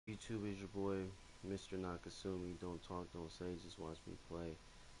YouTube? Is your boy Mr. Nagasumi. Don't talk, don't say, just watch me play.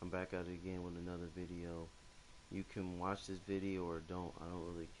 I'm back at it again with another video. You can watch this video or don't. I don't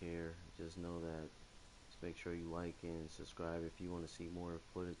really care. Just know that. Just make sure you like and subscribe if you want to see more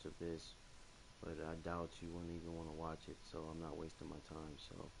footage of this. But I doubt you wouldn't even want to watch it, so I'm not wasting my time.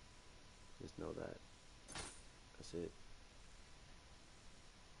 So just know that. That's it.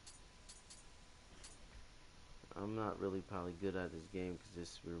 I'm not really probably good at this game because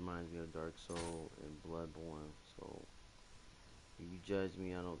this reminds me of Dark Soul and Bloodborne. So if you judge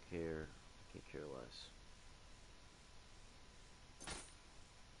me, I don't care. I can care less.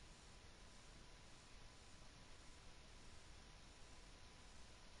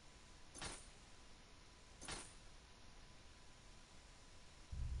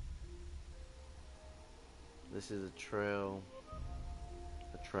 This is a trial,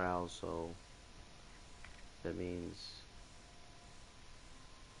 so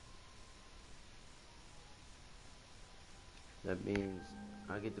that means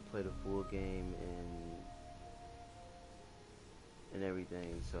I get to play the full game and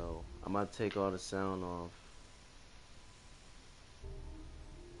everything. So I'm gonna take all the sound off.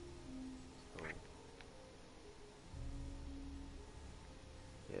 So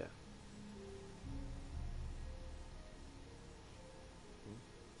yeah.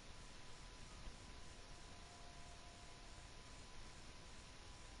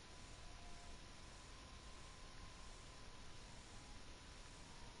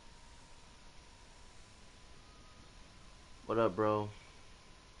 What up, bro?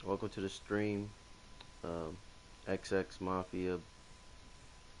 Welcome to the stream. XX Mafia,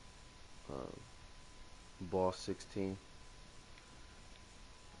 uh, Boss 16.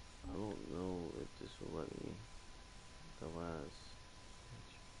 I don't know if this will let me. The last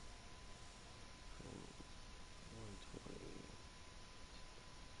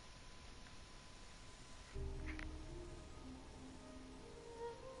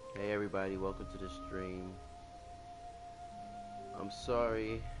 120. Hey everybody, welcome to the stream. I'm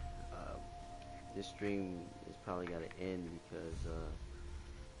sorry, this stream is probably gotta end because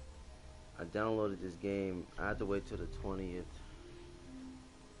I downloaded this game. I had to wait till the 20th.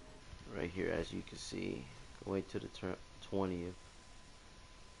 Right here, as you can see, wait till the 20th.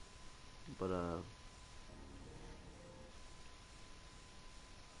 But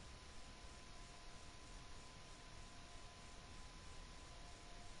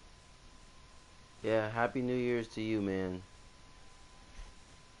yeah, Happy New Year's to you, man.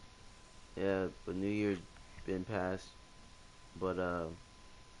 Yeah, but New Year's been past. But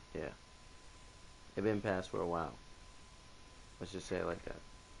yeah, it been past for a while. Let's just say it like that.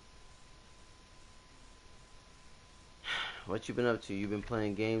 What you been up to? You been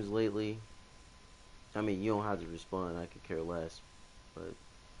playing games lately? I mean, you don't have to respond. I could care less. But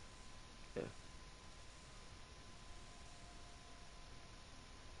yeah.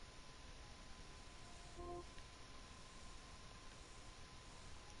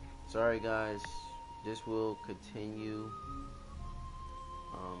 Sorry, guys. This will continue.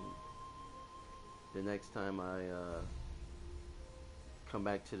 Um, the next time I come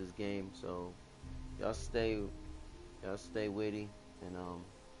back to this game. So y'all stay witty and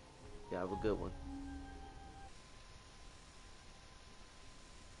yeah, have a good one.